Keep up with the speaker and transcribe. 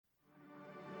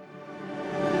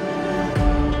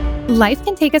Life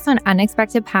can take us on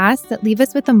unexpected paths that leave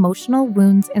us with emotional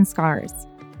wounds and scars.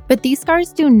 But these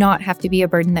scars do not have to be a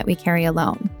burden that we carry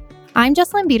alone. I'm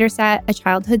Jessalynn Biederstadt, a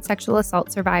childhood sexual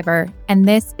assault survivor, and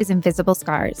this is Invisible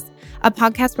Scars, a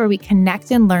podcast where we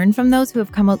connect and learn from those who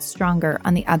have come out stronger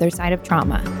on the other side of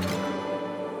trauma.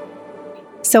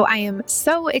 So I am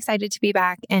so excited to be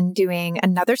back and doing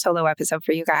another solo episode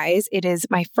for you guys. It is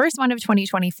my first one of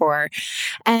 2024.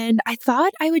 And I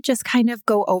thought I would just kind of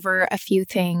go over a few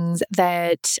things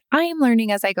that I am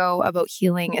learning as I go about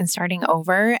healing and starting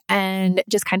over, and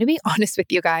just kind of be honest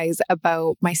with you guys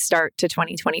about my start to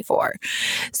 2024.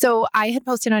 So I had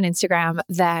posted on Instagram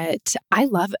that I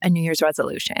love a New Year's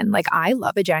resolution. Like, I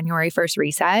love a January 1st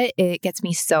reset. It gets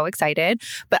me so excited.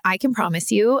 But I can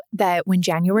promise you that when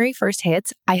January 1st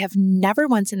hits, I have never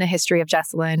once in the history of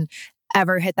Jessalynn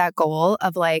ever hit that goal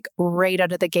of like right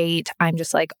out of the gate, I'm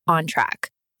just like on track.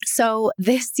 So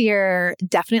this year,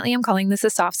 definitely I'm calling this a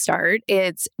soft start.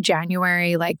 It's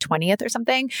January like 20th or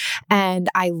something. And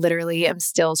I literally am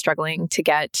still struggling to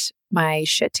get my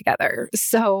shit together.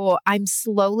 So I'm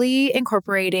slowly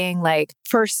incorporating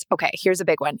here's a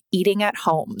big one, eating at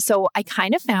home. So I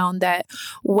kind of found that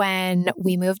when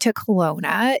we moved to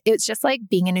Kelowna, it's just like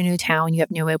being in a new town. You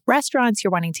have new restaurants,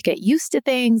 you're wanting to get used to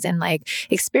things and like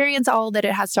experience all that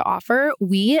it has to offer.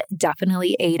 We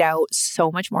definitely ate out so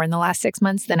much more in the last 6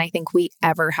 months than I think we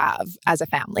ever have as a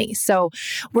family. So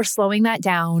we're slowing that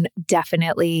down,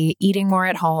 definitely eating more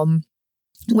at home,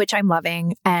 which I'm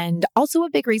loving. And also a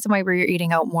big reason why we're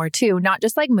eating out more too, not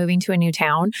just like moving to a new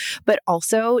town, but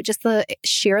also just the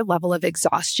sheer level of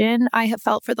exhaustion I have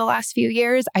felt for the last few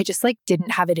years. I just like didn't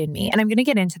have it in me. And I'm going to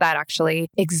get into that actually,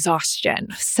 exhaustion.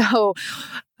 So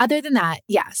other than that,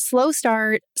 yeah, slow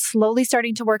start, slowly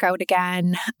starting to work out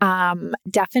again.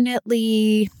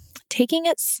 Definitely taking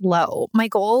it slow. My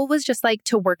goal was just like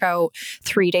to work out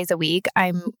 3 days a week.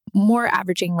 I'm more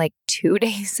averaging like 2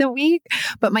 days a week,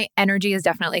 but my energy is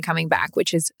definitely coming back,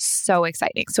 which is so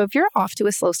exciting. So if you're off to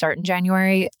a slow start in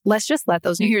January, let's just let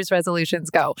those New Year's resolutions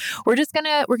go. We're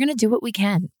going to do what we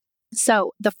can.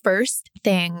 So the first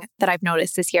thing that I've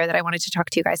noticed this year that I wanted to talk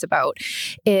to you guys about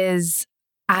is,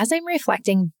 as I'm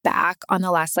reflecting back on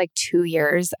the last like 2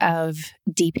 years of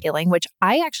deep healing, which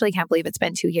I actually can't believe it's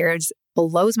been 2 years,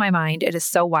 blows my mind. It is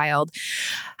so wild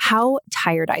how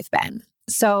tired I've been.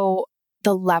 So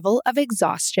the level of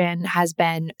exhaustion has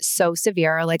been so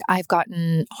severe. Like, I've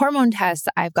gotten hormone tests,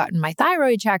 I've gotten my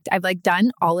thyroid checked. I've like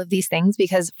done all of these things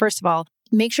because, first of all,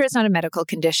 make sure it's not a medical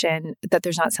condition, that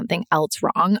there's not something else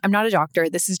wrong. I'm not a doctor.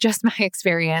 This is just my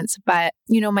experience. But,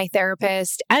 my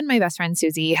therapist and my best friend,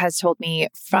 Susie, has told me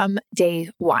from day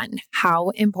one how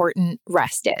important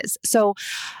rest is. So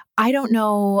I don't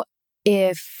know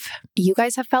if you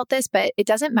guys have felt this, but it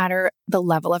doesn't matter the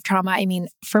level of trauma. I mean,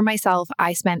 for myself,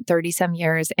 I spent 30 some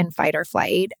years in fight or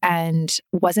flight and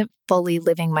wasn't fully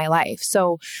living my life.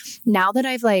 So now that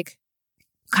I've like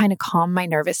kind of calm my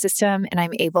nervous system and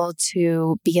I'm able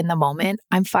to be in the moment,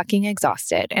 I'm fucking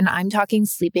exhausted. And I'm talking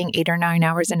sleeping 8 or 9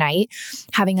 hours a night,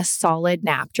 having a solid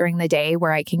nap during the day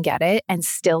where I can get it, and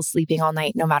still sleeping all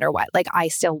night no matter what. Like, I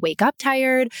still wake up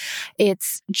tired.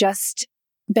 It's just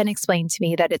been explained to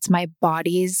me that it's my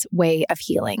body's way of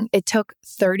healing. It took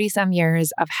 30 some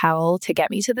years of hell to get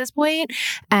me to this point.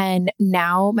 And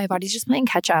now my body's just playing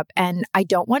catch up. And I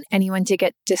don't want anyone to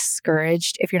get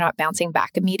discouraged if you're not bouncing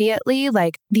back immediately.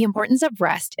 Like, the importance of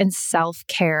rest and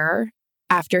self-care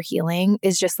after healing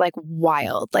is just like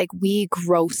wild. Like, we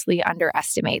grossly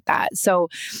underestimate that. So,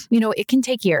 it can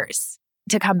take years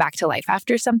to come back to life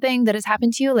after something that has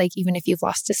happened to you. Like, even if you've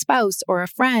lost a spouse or a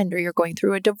friend, or you're going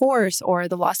through a divorce or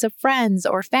the loss of friends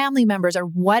or family members or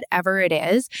whatever it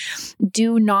is,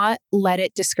 do not let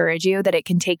it discourage you that it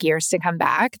can take years to come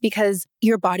back, because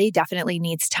your body definitely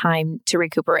needs time to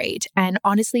recuperate. And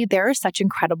honestly, there are such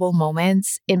incredible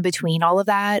moments in between all of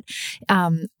that,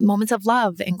 moments of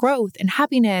love and growth and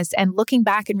happiness, and looking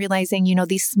back and realizing,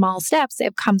 these small steps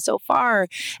have come so far,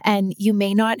 and you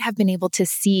may not have been able to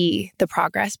see the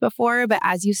progress before, but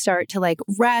as you start to like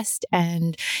rest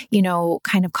and,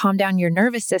 kind of calm down your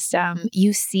nervous system,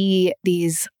 you see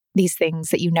these things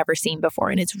that you've never seen before.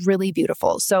 And it's really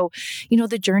beautiful. So,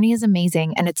 the journey is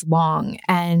amazing and it's long.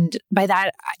 And by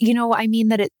that, I mean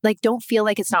that it like, don't feel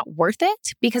like it's not worth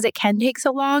it, because it can take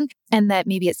so long, and that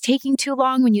maybe it's taking too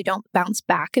long when you don't bounce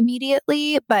back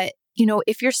immediately. But,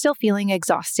 if you're still feeling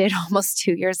exhausted almost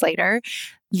 2 years later,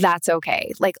 that's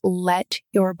okay. Like, let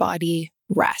your body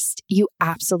rest. You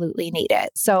absolutely need it.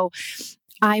 So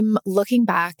I'm looking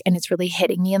back and it's really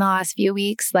hitting me in the last few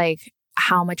weeks, like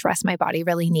how much rest my body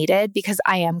really needed, because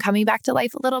I am coming back to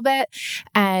life a little bit.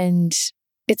 And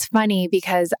it's funny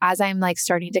because as I'm like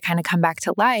starting to kind of come back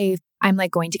to life, I'm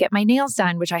like going to get my nails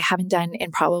done, which I haven't done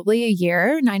in probably a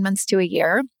year, 9 months to a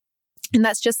year. And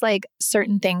that's just like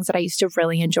certain things that I used to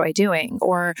really enjoy doing,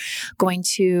 or going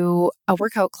to a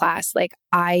workout class. Like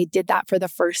I did that for the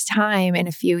first time in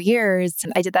a few years.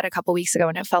 And I did that a couple weeks ago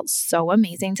and it felt so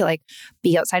amazing to like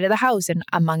be outside of the house and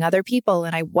among other people.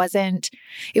 And it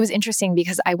was interesting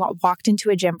because I walked into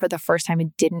a gym for the first time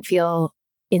and didn't feel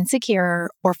insecure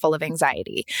or full of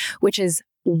anxiety, which is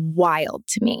wild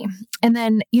to me. And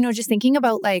then, just thinking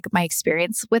about like my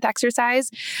experience with exercise,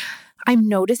 I'm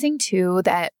noticing too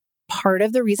that part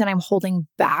of the reason I'm holding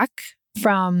back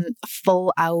from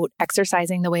full out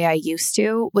exercising the way I used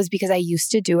to was because I used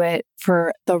to do it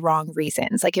for the wrong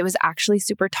reasons. Like it was actually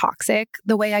super toxic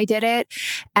the way I did it.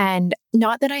 And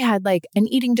not that I had like an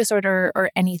eating disorder or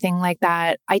anything like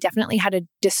that. I definitely had a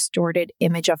distorted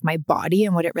image of my body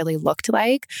and what it really looked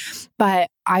like. But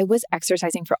I was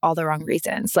exercising for all the wrong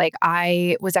reasons. Like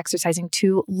I was exercising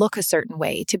to look a certain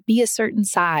way, to be a certain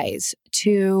size,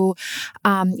 to,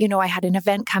 I had an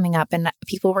event coming up and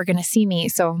people were going to see me.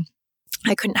 So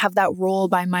I couldn't have that roll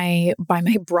by my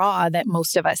bra that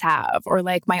most of us have, or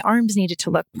like my arms needed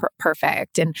to look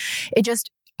perfect. And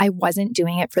I wasn't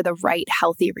doing it for the right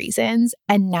healthy reasons.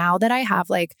 And now that I have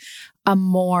like a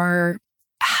more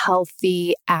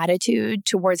healthy attitude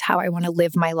towards how I want to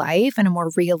live my life and a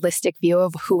more realistic view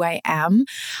of who I am,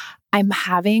 I'm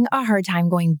having a hard time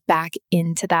going back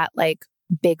into that like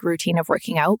big routine of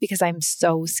working out because I'm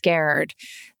so scared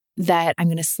that I'm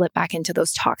going to slip back into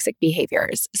those toxic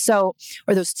behaviors. Or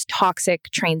those toxic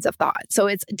trains of thought. So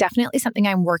it's definitely something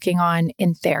I'm working on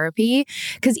in therapy,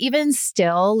 because even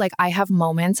still, like I have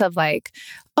moments of like,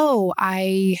 oh,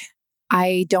 I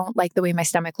don't like the way my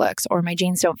stomach looks, or my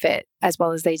jeans don't fit as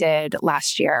well as they did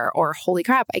last year, or holy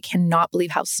crap, I cannot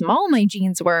believe how small my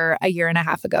jeans were a year and a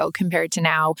half ago compared to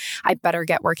now. I better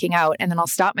get working out. And then I'll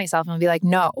stop myself and be like,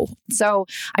 no. So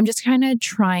I'm just kind of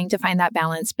trying to find that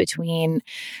balance between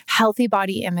healthy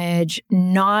body image,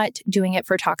 not doing it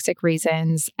for toxic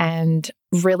reasons, and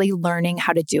really learning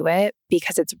how to do it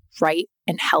because it's right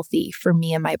and healthy for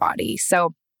me and my body.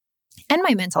 And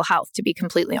my mental health, to be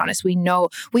completely honest.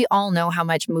 We all know how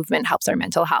much movement helps our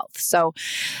mental health. So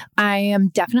I am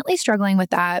definitely struggling with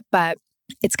that, but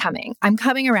it's coming. I'm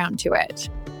coming around to it.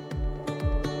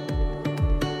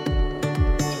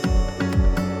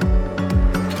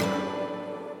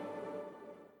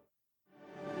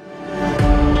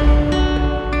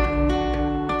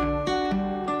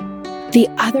 The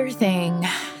other thing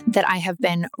that I have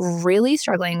been really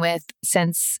struggling with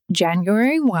since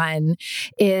January 1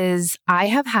 is I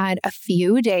have had a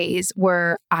few days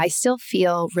where I still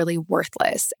feel really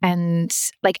worthless and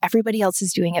like everybody else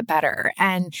is doing it better.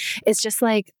 And it's just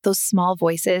like those small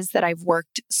voices that I've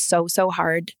worked so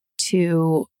hard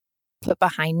to put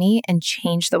behind me and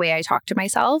change the way I talk to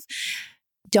myself.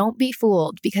 Don't be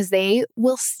fooled, because they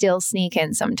will still sneak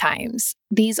in sometimes.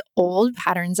 These old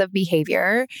patterns of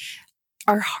behavior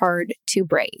are hard to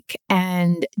break,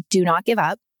 and do not give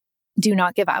up. Do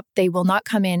not give up. They will not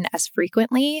come in as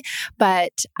frequently,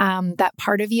 but that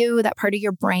part of you, that part of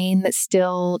your brain that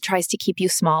still tries to keep you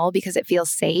small because it feels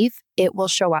safe, it will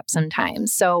show up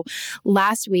sometimes. So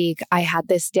last week I had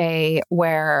this day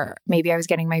where maybe I was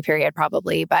getting my period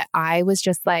probably, but I was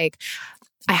just like,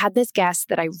 I had this guest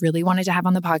that I really wanted to have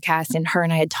on the podcast, and her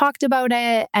and I had talked about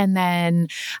it. And then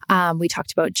we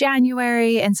talked about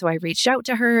January. And so I reached out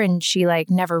to her and she like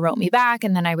never wrote me back.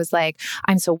 And then I was like,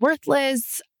 I'm so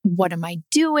worthless. What am I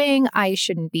doing? I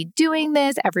shouldn't be doing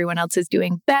this. Everyone else is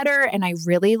doing better. And I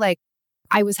really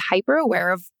I was hyper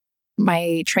aware of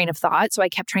my train of thought. So I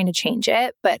kept trying to change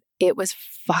it, but it was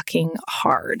fucking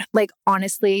hard. Like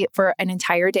honestly, for an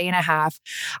entire day and a half,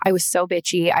 I was so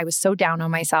bitchy. I was so down on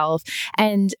myself.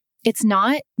 And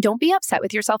don't be upset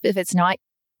with yourself if it's not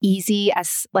easy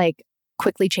as like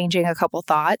quickly changing a couple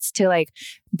thoughts to like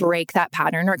break that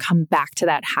pattern or come back to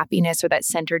that happiness or that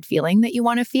centered feeling that you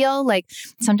want to feel. Like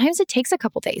sometimes it takes a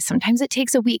couple days. Sometimes it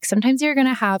takes a week. Sometimes you're going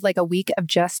to have like a week of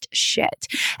just shit.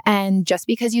 And just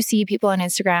because you see people on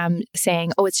Instagram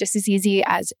saying, oh, it's just as easy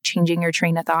as changing your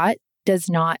train of thought, does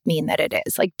not mean that it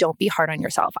is. Like, don't be hard on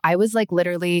yourself. I was like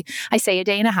literally, I say a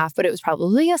day and a half, but it was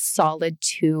probably a solid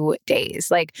 2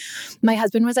 days. Like my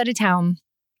husband was out of town.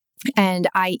 And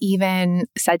I even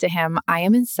said to him, I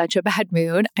am in such a bad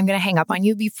mood. I'm going to hang up on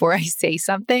you before I say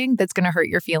something that's going to hurt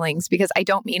your feelings, because I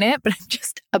don't mean it, but I'm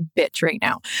just a bitch right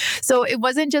now. So it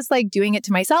wasn't just like doing it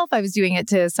to myself. I was doing it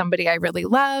to somebody I really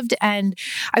loved. And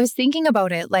I was thinking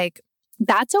about it like,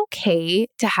 that's okay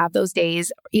to have those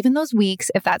days, even those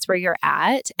weeks, if that's where you're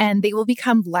at, and they will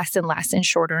become less and less and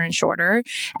shorter.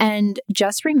 And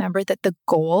just remember that the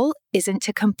goal isn't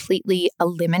to completely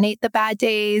eliminate the bad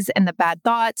days and the bad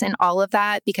thoughts and all of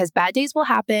that, because bad days will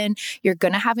happen. You're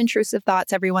going to have intrusive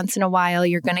thoughts every once in a while.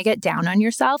 You're going to get down on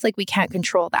yourself. Like, we can't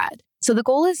control that. So the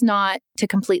goal is not to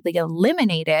completely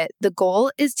eliminate it. The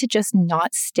goal is to just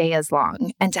not stay as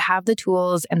long and to have the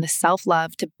tools and the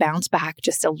self-love to bounce back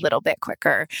just a little bit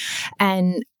quicker.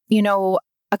 And,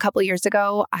 a couple of years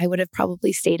ago, I would have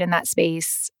probably stayed in that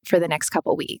space for the next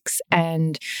couple of weeks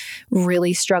and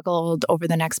really struggled over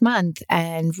the next month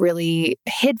and really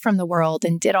hid from the world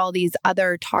and did all these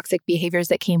other toxic behaviors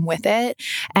that came with it.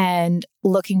 And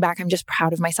looking back, I'm just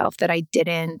proud of myself that I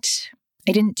didn't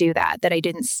do that I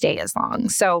didn't stay as long.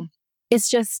 So it's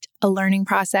just a learning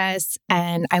process.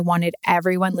 And I wanted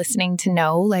everyone listening to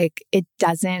know, like, it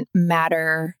doesn't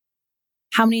matter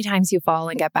how many times you fall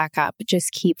and get back up,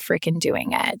 just keep freaking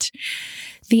doing it.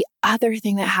 The other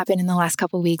thing that happened in the last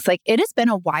couple of weeks, like, it has been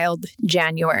a wild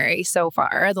January so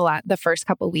far, the first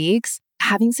couple of weeks,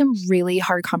 having some really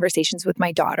hard conversations with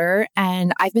my daughter.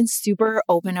 And I've been super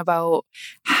open about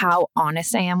how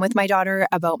honest I am with my daughter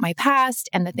about my past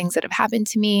and the things that have happened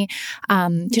to me,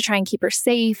 to try and keep her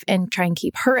safe and try and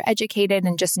keep her educated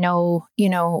and just know,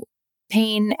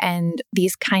 pain and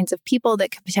these kinds of people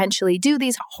that could potentially do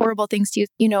these horrible things to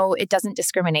you. It doesn't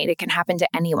discriminate. It can happen to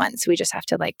anyone. So we just have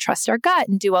to trust our gut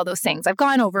and do all those things. I've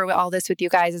gone over all this with you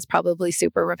guys. It's probably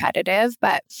super repetitive,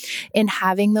 but in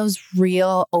having those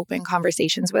real open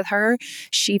conversations with her,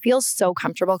 she feels so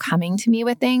comfortable coming to me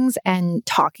with things and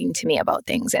talking to me about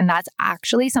things. And that's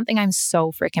actually something I'm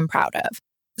so freaking proud of.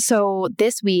 So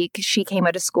this week she came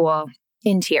out of school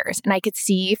in tears. And I could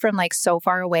see from so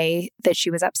far away that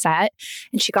she was upset.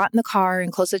 And she got in the car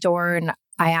and closed the door. And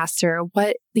I asked her,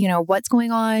 what's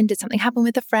going on? Did something happen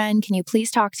with a friend? Can you please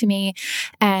talk to me?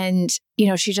 And,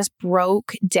 she just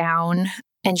broke down.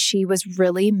 And she was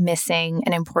really missing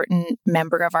an important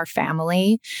member of our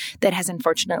family that has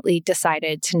unfortunately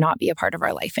decided to not be a part of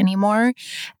our life anymore.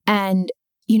 And,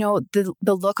 the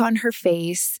look on her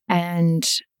face and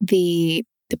the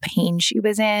pain she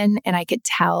was in, and I could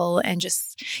tell. And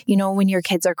just, when your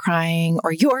kids are crying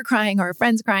or you're crying or a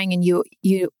friend's crying and you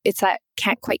it's that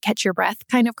can't quite catch your breath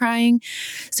kind of crying.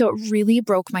 So it really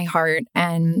broke my heart.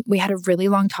 And we had a really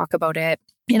long talk about it.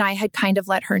 And I had kind of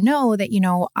let her know that,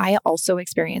 I also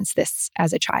experienced this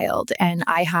as a child. And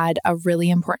I had a really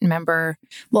important member,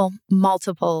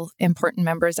 multiple important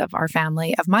members of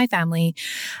my family,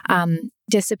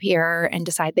 disappear and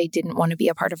decide they didn't want to be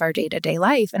a part of our day-to-day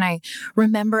life. And I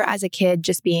remember as a kid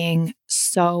just being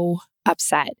so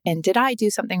upset. And did I do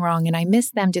something wrong? And I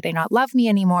miss them. Do they not love me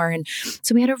anymore? And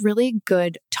so we had a really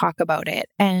good talk about it.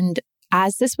 And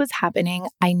as this was happening,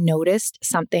 I noticed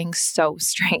something so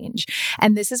strange.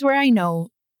 And this is where I know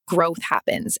growth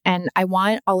happens. And I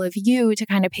want all of you to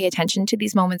kind of pay attention to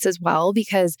these moments as well,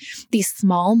 because these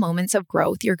small moments of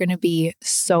growth, you're going to be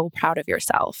so proud of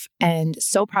yourself and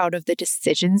so proud of the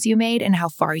decisions you made and how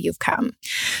far you've come.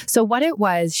 So what it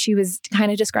was, she was kind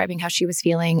of describing how she was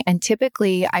feeling. And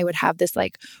typically I would have this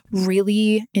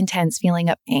really intense feeling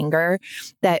of anger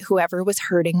that whoever was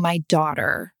hurting my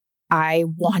daughter, I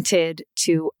wanted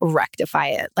to rectify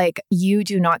it. You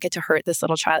do not get to hurt this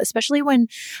little child, especially when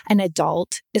an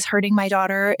adult is hurting my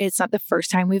daughter. It's not the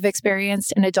first time we've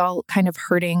experienced an adult kind of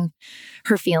hurting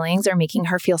her feelings or making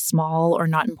her feel small or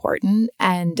not important.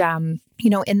 And,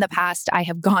 in the past, I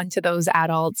have gone to those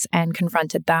adults and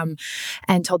confronted them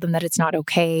and told them that it's not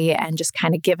okay and just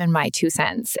kind of given my 2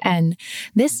 cents. And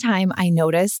this time I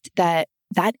noticed that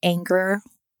anger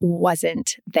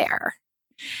wasn't there.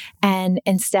 And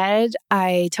instead,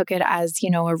 I took it as,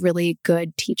 a really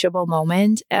good teachable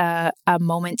moment, a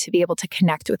moment to be able to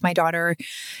connect with my daughter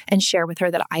and share with her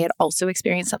that I had also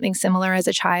experienced something similar as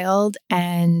a child.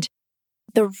 And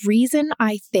the reason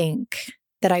I think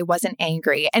that I wasn't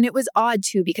angry, and it was odd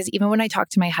too, because even when I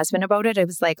talked to my husband about it, I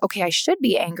was like, okay, I should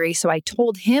be angry. So I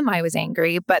told him I was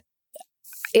angry, but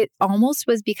it almost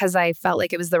was because I felt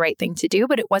like it was the right thing to do,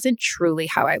 but it wasn't truly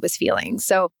how I was feeling.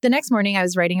 So the next morning I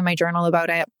was writing in my journal about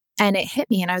it and it hit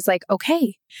me and I was like,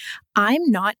 okay, I'm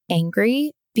not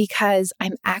angry because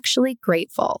I'm actually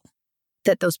grateful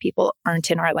that those people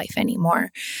aren't in our life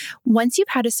anymore. Once you've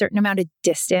had a certain amount of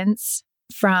distance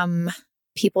from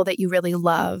people that you really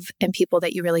love and people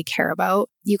that you really care about,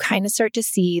 you kind of start to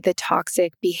see the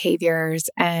toxic behaviors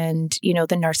and,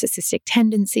 the narcissistic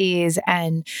tendencies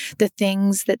and the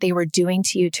things that they were doing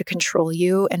to you to control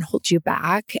you and hold you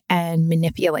back and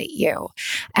manipulate you.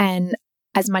 And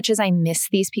as much as I miss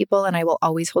these people and I will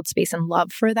always hold space and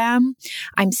love for them,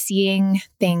 I'm seeing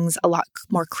things a lot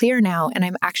more clear now. And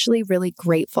I'm actually really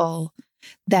grateful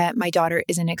that my daughter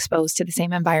isn't exposed to the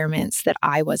same environments that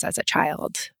I was as a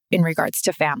child in regards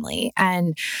to family.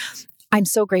 And I'm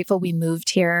so grateful we moved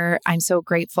here. I'm so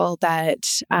grateful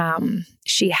that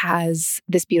she has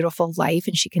this beautiful life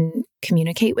and she can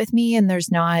communicate with me and there's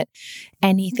not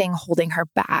anything holding her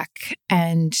back.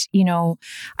 And,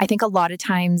 I think a lot of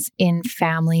times in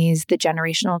families, the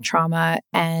generational trauma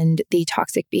and the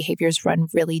toxic behaviors run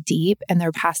really deep and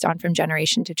they're passed on from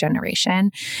generation to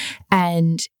generation.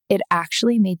 And it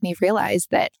actually made me realize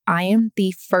that I am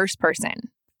the first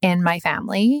person in my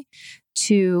family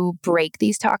to break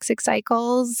these toxic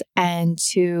cycles and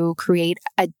to create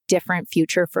a different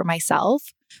future for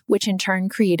myself, which in turn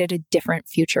created a different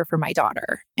future for my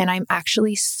daughter. And I'm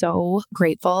actually so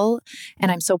grateful and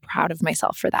I'm so proud of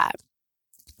myself for that.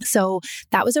 So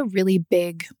that was a really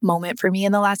big moment for me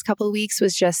in the last couple of weeks,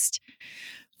 was just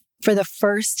for the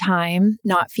first time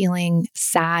not feeling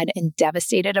sad and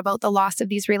devastated about the loss of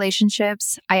these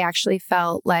relationships. I actually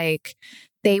felt like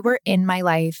they were in my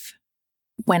life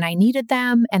when I needed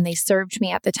them and they served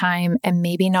me at the time. And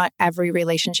maybe not every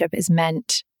relationship is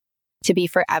meant to be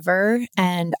forever.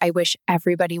 And I wish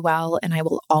everybody well and I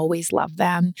will always love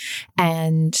them.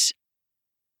 And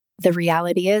the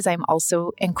reality is I'm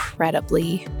also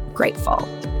incredibly grateful.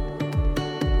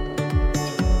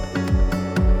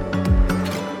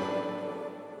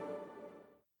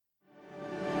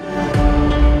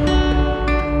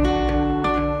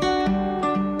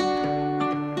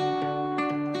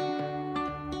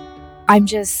 I'm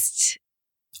just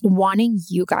wanting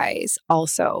you guys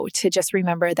also to just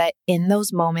remember that in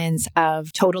those moments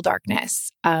of total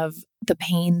darkness, of the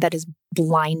pain that is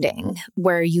blinding,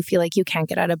 where you feel like you can't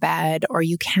get out of bed or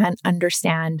you can't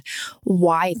understand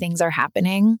why things are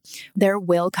happening, there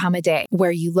will come a day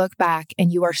where you look back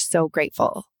and you are so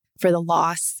grateful for the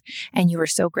loss and you are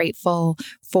so grateful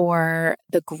for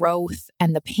the growth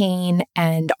and the pain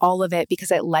and all of it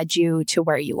because it led you to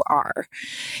where you are.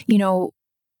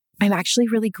 I'm actually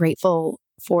really grateful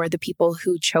for the people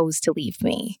who chose to leave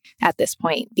me at this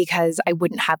point because I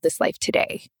wouldn't have this life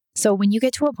today. So when you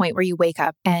get to a point where you wake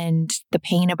up and the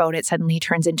pain about it suddenly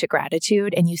turns into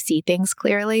gratitude and you see things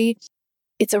clearly,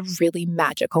 it's a really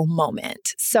magical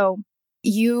moment. So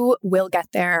you will get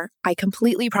there. I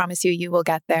completely promise you, you will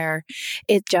get there.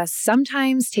 It just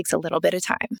sometimes takes a little bit of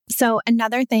time. So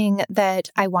another thing that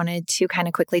I wanted to kind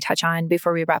of quickly touch on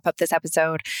before we wrap up this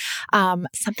episode,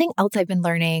 something else I've been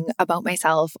learning about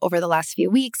myself over the last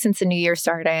few weeks since the new year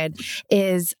started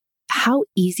is how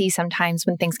easy sometimes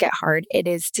when things get hard, it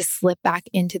is to slip back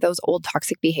into those old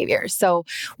toxic behaviors. So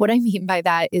what I mean by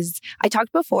that is I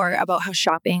talked before about how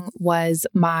shopping was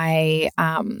my,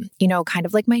 kind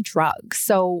of like my drug.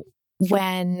 So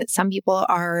when some people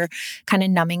are kind of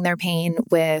numbing their pain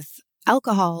with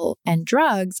alcohol and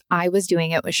drugs, I was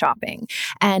doing it with shopping.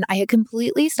 And I had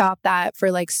completely stopped that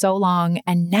for like so long.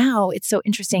 And now it's so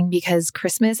interesting because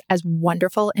Christmas, as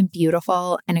wonderful and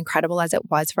beautiful and incredible as it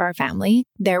was for our family,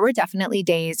 there were definitely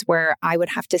days where I would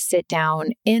have to sit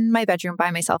down in my bedroom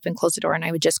by myself and close the door and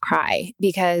I would just cry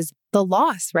because the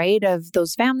loss, right, of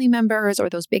those family members or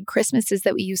those big Christmases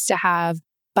that we used to have,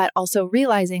 but also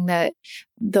realizing that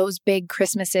those big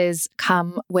Christmases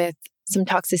come with some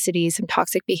toxicity, some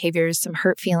toxic behaviors, some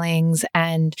hurt feelings,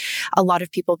 and a lot of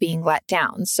people being let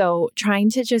down. So trying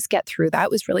to just get through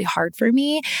that was really hard for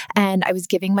me. And I was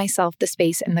giving myself the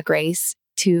space and the grace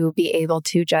to be able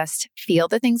to just feel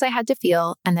the things I had to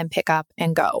feel and then pick up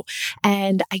and go.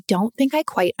 And I don't think I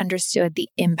quite understood the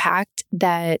impact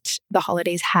that the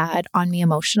holidays had on me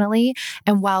emotionally.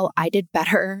 And while I did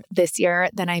better this year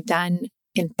than I've done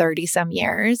in 30 some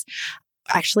years,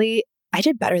 actually, I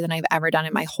did better than I've ever done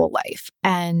in my whole life.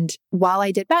 And while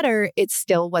I did better, it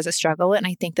still was a struggle. And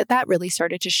I think that that really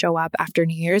started to show up after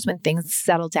New Year's when things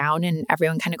settle down and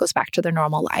everyone kind of goes back to their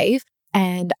normal life.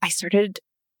 And I started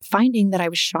finding that I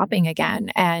was shopping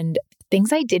again and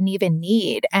things I didn't even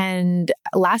need. And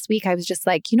last week I was just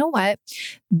like, you know what?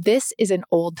 This is an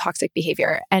old toxic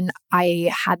behavior. And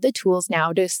I had the tools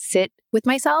now to sit with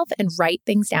myself and write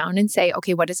things down and say,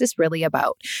 okay, what is this really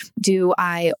about? Do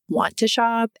I want to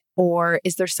shop? Or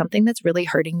is there something that's really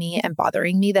hurting me and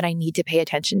bothering me that I need to pay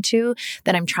attention to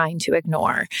that I'm trying to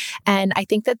ignore? And I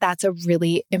think that that's a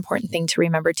really important thing to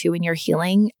remember too when you're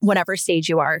healing, whatever stage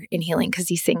you are in healing, because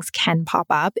these things can pop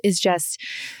up, is just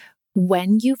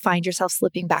when you find yourself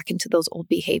slipping back into those old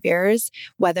behaviors,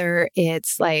 whether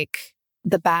it's like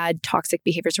the bad toxic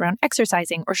behaviors around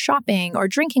exercising or shopping or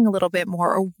drinking a little bit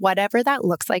more or whatever that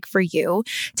looks like for you,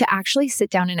 to actually sit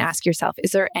down and ask yourself,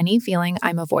 is there any feeling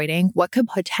I'm avoiding? What could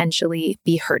potentially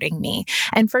be hurting me?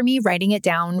 And for me, writing it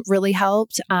down really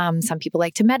helped. Some people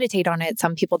like to meditate on it.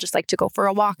 Some people just like to go for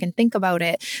a walk and think about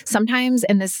it. Sometimes,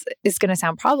 and this is going to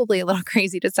sound probably a little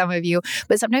crazy to some of you,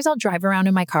 but sometimes I'll drive around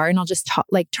in my car and I'll just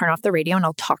turn off the radio and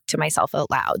I'll talk to myself out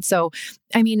loud. So,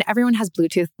 I mean, everyone has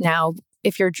Bluetooth now.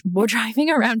 If you're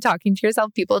driving around talking to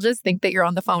yourself, people just think that you're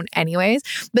on the phone anyways.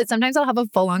 But sometimes I'll have a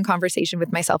full-on conversation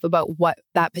with myself about what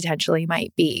that potentially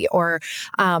might be, or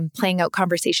playing out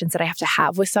conversations that I have to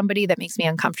have with somebody that makes me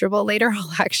uncomfortable later.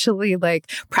 I'll actually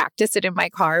practice it in my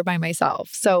car by myself.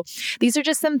 So these are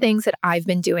just some things that I've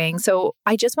been doing. So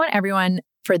I just want everyone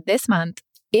for this month,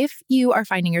 if you are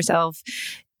finding yourself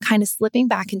kind of slipping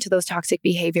back into those toxic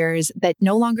behaviors that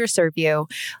no longer serve you,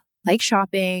 like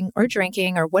shopping or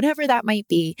drinking or whatever that might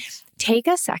be, take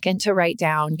a second to write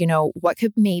down, what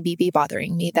could maybe be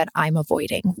bothering me that I'm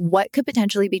avoiding? What could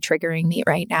potentially be triggering me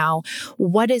right now?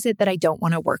 What is it that I don't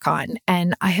want to work on?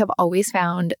 And I have always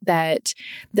found that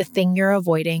the thing you're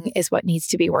avoiding is what needs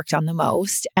to be worked on the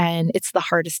most. And it's the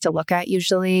hardest to look at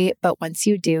usually. But once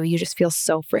you do, you just feel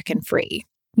so freaking free.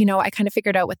 I kind of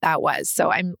figured out what that was. So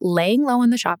I'm laying low on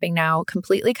the shopping now,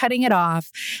 completely cutting it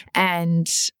off. And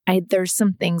there's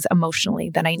some things emotionally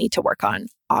that I need to work on,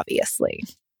 obviously.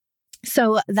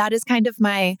 So that is kind of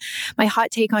my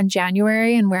hot take on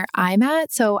January and where I'm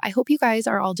at. So I hope you guys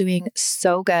are all doing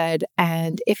so good.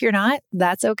 And if you're not,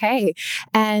 that's okay.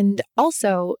 And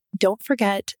also, don't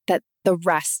forget that the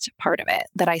rest part of it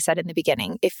that I said in the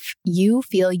beginning, if you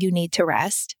feel you need to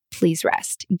rest, please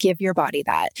rest. Give your body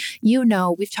that.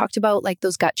 We've talked about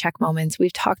those gut check moments.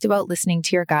 We've talked about listening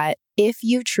to your gut. If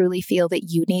you truly feel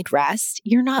that you need rest,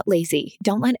 you're not lazy.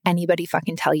 Don't let anybody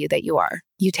fucking tell you that you are.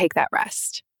 You take that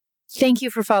rest. Thank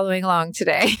you for following along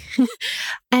today.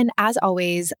 And as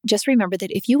always, just remember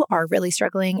that if you are really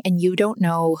struggling and you don't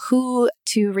know who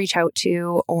to reach out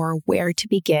to or where to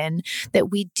begin,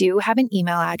 that we do have an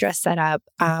email address set up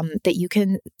that you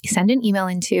can send an email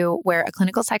into, where a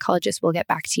clinical psychologist will get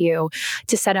back to you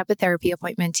to set up a therapy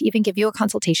appointment, to even give you a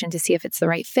consultation to see if it's the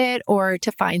right fit or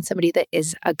to find somebody that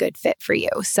is a good fit for you.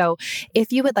 So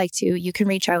if you would like to, you can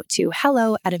reach out to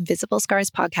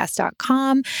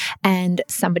hello@invisiblescarspodcast.com and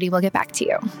somebody will get back to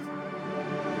you.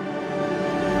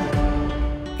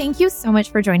 Thank you so much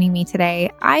for joining me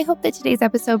today. I hope that today's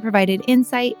episode provided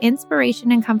insight,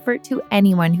 inspiration, and comfort to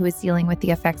anyone who is dealing with the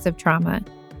effects of trauma.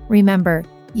 Remember,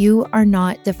 you are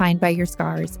not defined by your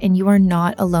scars, and you are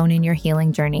not alone in your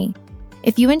healing journey.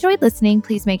 If you enjoyed listening,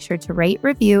 please make sure to rate,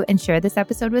 review, and share this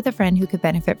episode with a friend who could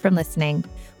benefit from listening.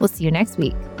 We'll see you next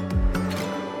week.